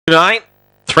tonight.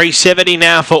 $3.70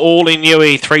 now for All in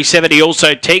Yui. $3.70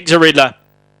 also Teagues a Riddler.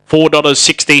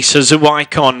 $4.60 Suzu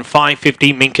Icon.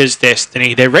 $5.50 Minka's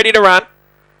Destiny. They're ready to run.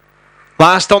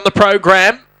 Last on the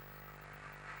program.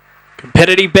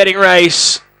 Competitive betting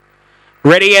race.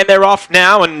 Ready, and they're off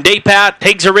now, and deep out.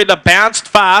 Teagues a Riddler bounced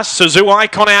fast. Suzu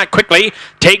Icon out quickly.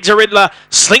 Teagues a Riddler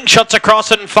slingshots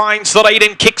across and finds the lead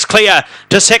and kicks clear.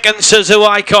 To second, Suzu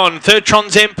Icon. Third,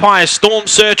 Tron's Empire. Storm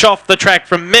Search off the track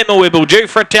from Memawibble. Due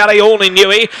for a tally. All in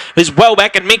Yui is well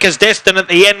back, and Minka's Destin at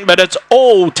the end, but it's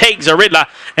all Teagues a Riddler,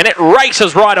 and it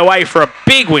races right away for a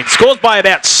big win. Scores by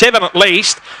about 7 at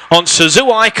least on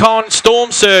Suzu Icon.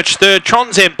 Storm Search third.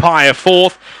 Tron's Empire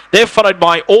fourth. They're followed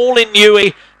by All in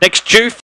Yui. Next, due